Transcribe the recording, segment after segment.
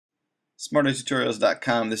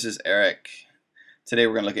smartertutorials.com. This is Eric. Today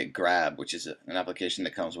we're going to look at Grab, which is an application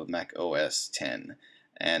that comes with Mac OS X.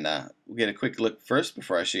 And we'll get a quick look first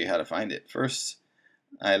before I show you how to find it. First,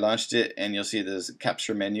 I launched it and you'll see there's a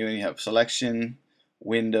capture menu and you have selection,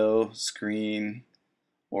 window, screen,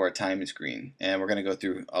 or a time screen. And we're going to go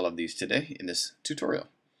through all of these today in this tutorial.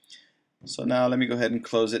 So now let me go ahead and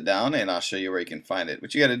close it down and I'll show you where you can find it.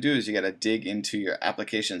 What you got to do is you got to dig into your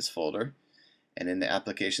applications folder. And in the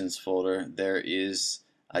applications folder there is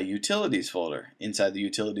a utilities folder. Inside the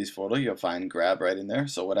utilities folder you'll find Grab right in there.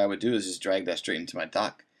 So what I would do is just drag that straight into my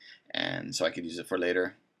dock, and so I could use it for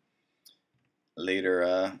later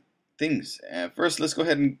things. And first let's go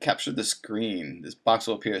ahead and capture the screen. This box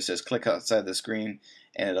will appear, it says click outside the screen,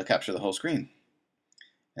 and it'll capture the whole screen.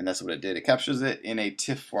 And that's what it did. It captures it in a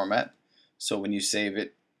TIFF format, so when you save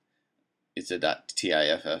it, it's a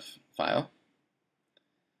 .tiff file.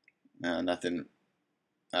 Nothing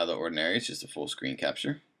out of the ordinary, it's just a full screen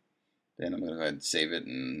capture. Then I'm going to go ahead and save it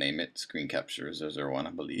and name it Screen Capture 001, I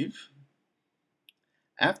believe.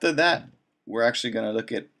 After that, we're actually going to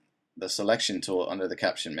look at the selection tool under the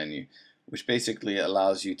caption menu, which basically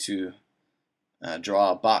allows you to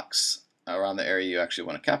draw a box around the area you actually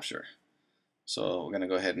want to capture. So we're going to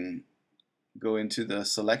go ahead and go into the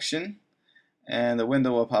selection, and the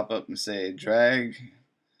window will pop up and say drag.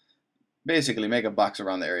 Basically make a box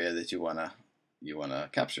around the area that you wanna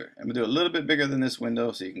capture. I'm gonna do a little bit bigger than this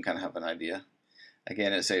window so you can kind of have an idea.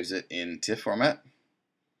 Again, it saves it in TIFF format.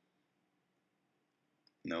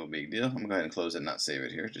 No big deal. I'm gonna go ahead and close it and not save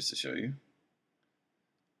it here just to show you.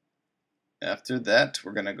 After that,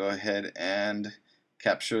 we're gonna go ahead and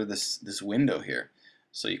capture this window here.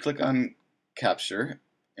 So you click on capture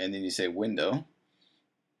and then you say window,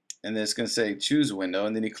 and then it's going to say choose window,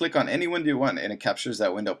 and then you click on any window you want and it captures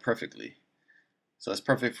that window perfectly. So it's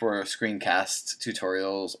perfect for screencast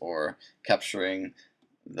tutorials or capturing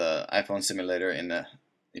the iPhone simulator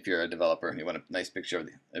if you're a developer and you want a nice picture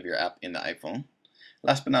of your app in the iPhone.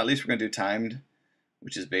 Last but not least, we're going to do timed,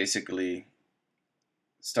 which is basically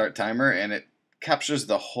start timer, and it captures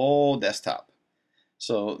the whole desktop.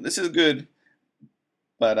 So this is good,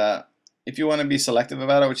 but if you want to be selective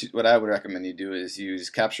about it, what I would recommend you do is you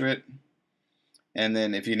just capture it, and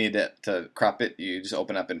then if you need to crop it, you just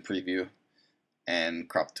open up in preview and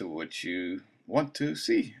crop to what you want to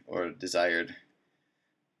see or desired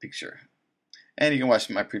picture. And you can watch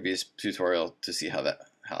my previous tutorial to see how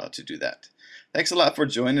to do that. Thanks a lot for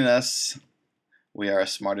joining us. We are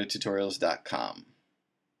smartertutorials.com.